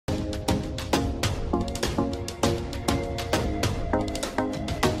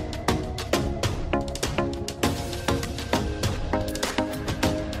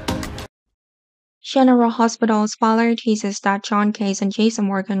General Hospital's father teases that John Case and Jason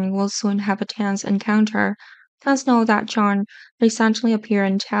Morgan will soon have a tense encounter. Fans know that John recently appeared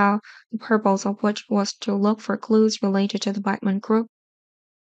in town, the purpose of which was to look for clues related to the Bateman group.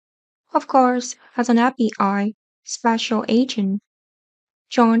 Of course, as an FBI special agent,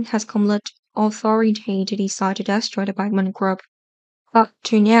 John has complete authority to decide to destroy the Bateman group. Up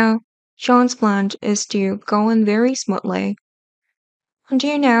to now, John's plan is to go on very smoothly.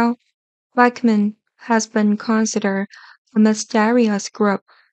 Until now, Bachman has been considered a mysterious group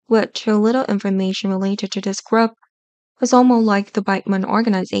with too little information related to this group. It's almost like the Bachman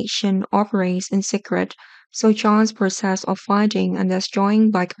organization operates in secret, so John's process of finding and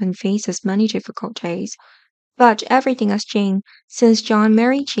destroying Bachman faces many difficulties. But everything has changed since John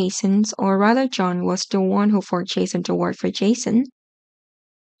married Jason, or rather, John was the one who forced Jason to work for Jason.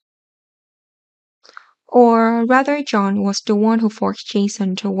 Or rather, John was the one who forced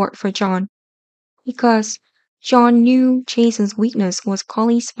Jason to work for John. Because John knew Jason's weakness was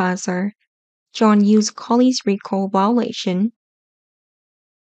Colleen's sponsor. John used Colleen's recall violation,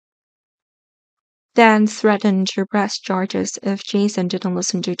 then threatened to press charges if Jason didn't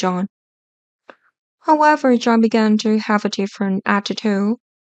listen to John. However, John began to have a different attitude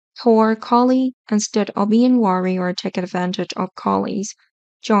toward Collie. Instead of being worried or taking advantage of Collie's,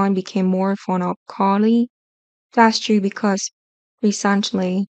 John became more fond of Collie. That's true because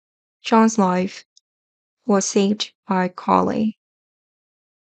recently John's life was saved by Collie.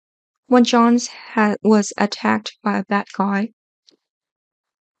 When was attacked by a bad guy,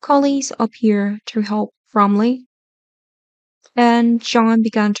 Collies appeared to help Bromley, and John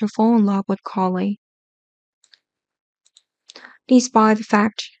began to fall in love with Collie, despite the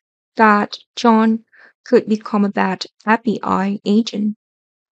fact that John could become a bad FBI agent.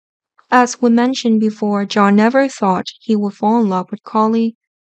 As we mentioned before, John never thought he would fall in love with Collie,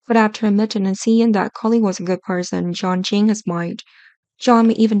 but after admitting and seeing that Collie was a good person, John changed his mind. John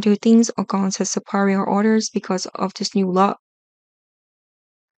may even do things against his superior orders because of this new love.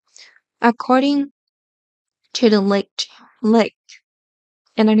 According to the lake,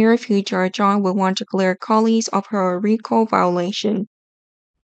 in the near future, John will want to clear Collies of her recall violation.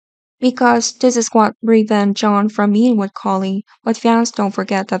 Because this is what prevents John from being with Collie, but fans don't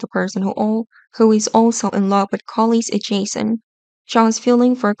forget that the person who is also in love with Collies is Jason. John's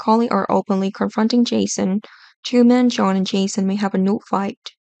feeling for Collie are openly confronting Jason. Two men, John and Jason, may have a new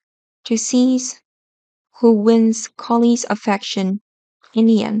fight to seize who wins Collie's affection in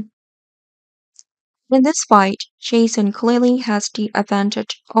the end. In this fight, Jason clearly has the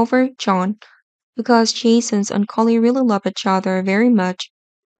advantage over John because Jason's and Collie really love each other very much.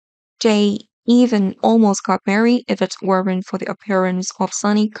 They even almost got married if it weren't for the appearance of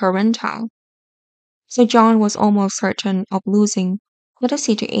Sonny Corinthia. So John was almost certain of losing, but the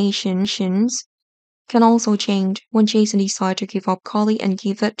situations can also change when Jason decides to give up Collie and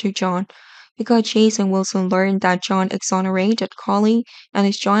give it to John, because Jason will soon learn that John exonerated Collie and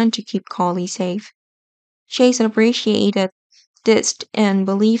is trying to keep Collie safe. Jason appreciated this and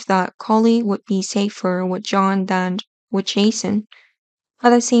believed that Collie would be safer with John than with Jason.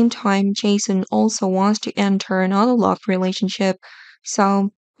 At the same time, Jason also wants to enter another love relationship,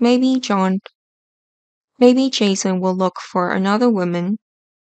 so maybe Jason will look for another woman.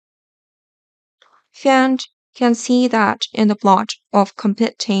 Fan can see that in the plot of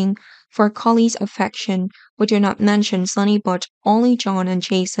competing for Collie's affection, we do not mention Sonny but only John and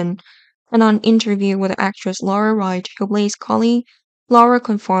Jason. In an interview with actress Laura Wright, who plays Collie, Laura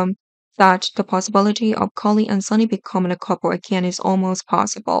confirmed that the possibility of Collie and Sonny becoming a couple again is almost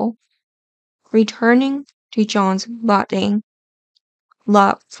possible. Returning to John's budding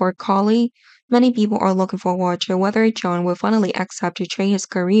love for Collie, many people are looking forward to whether John will finally accept to trade his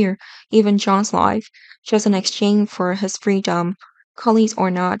career, even John's life, just in exchange for his freedom. Collie's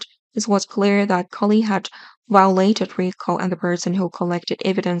or not, it was clear that Collie had violated RICO and the person who collected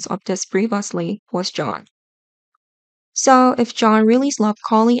evidence of this previously was John. So, if John really loves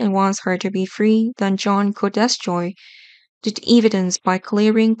Collie and wants her to be free, then John could destroy the evidence by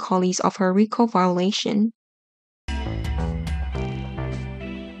clearing Collie of her RICO violation.